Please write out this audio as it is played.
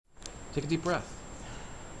Take a deep breath.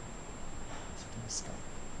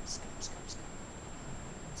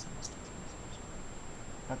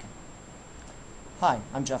 Okay. Hi,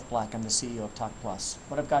 I'm Jeff Black. I'm the CEO of TalkPlus.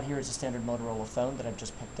 What I've got here is a standard Motorola phone that I've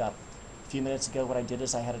just picked up. A few minutes ago, what I did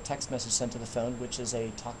is I had a text message sent to the phone, which is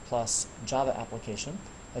a TalkPlus Java application.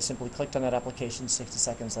 I simply clicked on that application. 60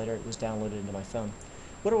 seconds later, it was downloaded into my phone.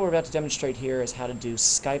 What we're about to demonstrate here is how to do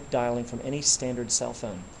Skype dialing from any standard cell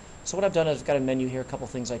phone. So what I've done is I've got a menu here, a couple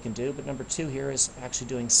things I can do, but number 2 here is actually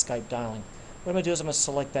doing Skype dialing. What I'm going to do is I'm going to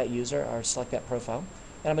select that user, or select that profile,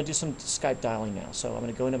 and I'm going to do some Skype dialing now. So I'm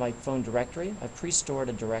going to go into my phone directory. I've pre-stored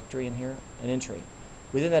a directory in here, an entry.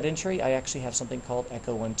 Within that entry, I actually have something called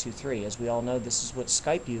echo123. As we all know, this is what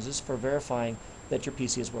Skype uses for verifying that your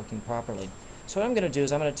PC is working properly. So what I'm going to do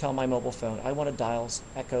is I'm going to tell my mobile phone I want to dial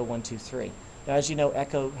echo123. Now, as you know,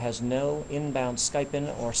 Echo has no inbound Skype in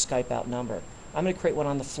or Skype out number. I'm going to create one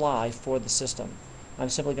on the fly for the system. I'm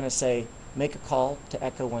simply going to say, make a call to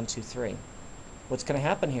echo123. What's going to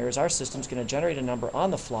happen here is our system's going to generate a number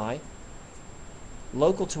on the fly,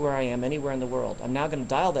 local to where I am, anywhere in the world. I'm now going to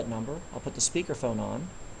dial that number. I'll put the speakerphone on.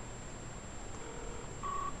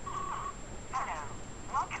 Hello.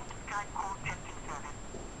 Welcome to Skype call testing service.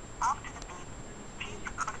 After the beep, please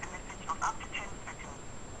record a message of up to 10 seconds.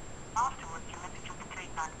 Afterwards, your message will be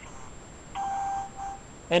played back to you.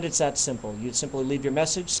 And it's that simple. You simply leave your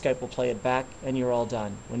message, Skype will play it back, and you're all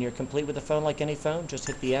done. When you're complete with a phone like any phone, just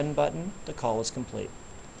hit the end button. The call is complete.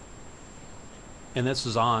 And this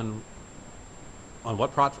is on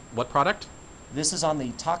what product? This is on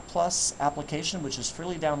the TalkPlus application, which is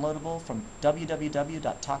freely downloadable from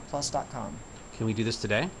www.talkplus.com. Can we do this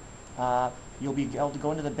today? You'll be able to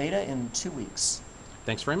go into the beta in 2 weeks.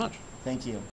 Thanks very much. Thank you.